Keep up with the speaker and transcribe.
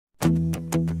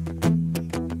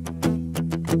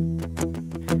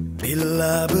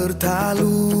Bila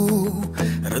bertalu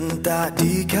rentak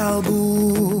di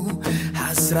kalbu,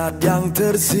 hasrat yang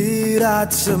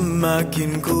tersirat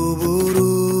semakin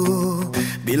kuburu.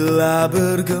 Bila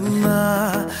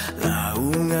bergema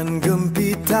laungan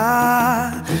gempita,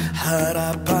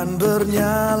 harapan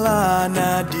bernyala,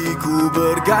 nadiku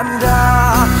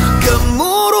berganda.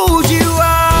 Gemuruh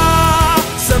jiwa,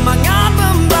 semangat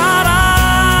membara,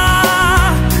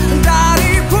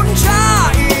 dari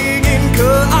puncak ingin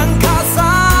ke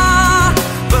angkasa,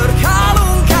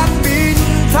 berkalungkan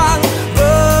bintang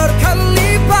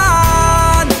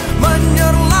berkelipan,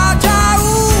 menyerlah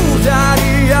jauh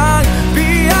dari yang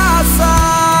biasa.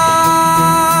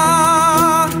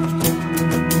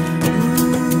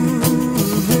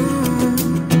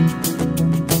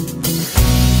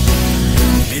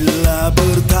 Bila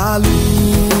bertalu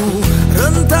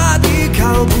rentak di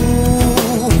kalbu,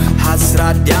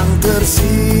 hasrat yang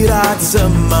tersirat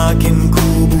semakin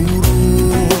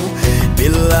kuburu.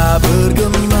 Bila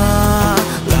bergema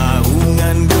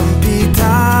laungan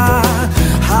gempita,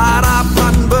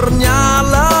 harapan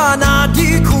bernyala,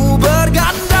 nadiku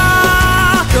berganda.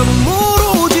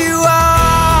 Gemuruh jiwa,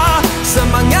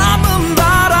 semangat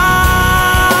membara,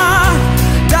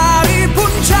 dari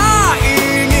puncak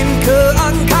ingin ke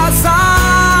angkasa,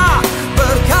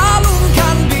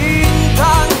 berkalungkan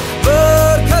bintang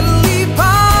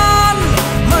berkelipan,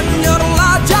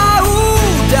 menyerlah jauh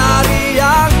dari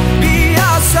yang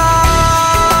biasa.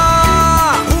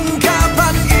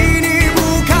 Ungkapan ini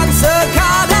bukan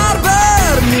sekadar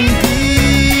bermimpi,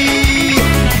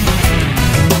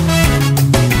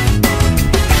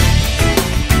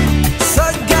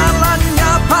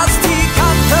 segalanya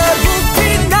pastikan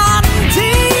terbukti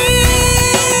nanti.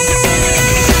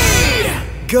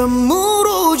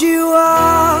 Gemuruh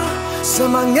jiwa,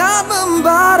 semangat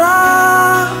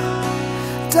membara,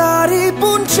 dari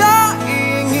puncak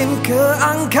ingin ke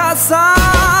angkasa,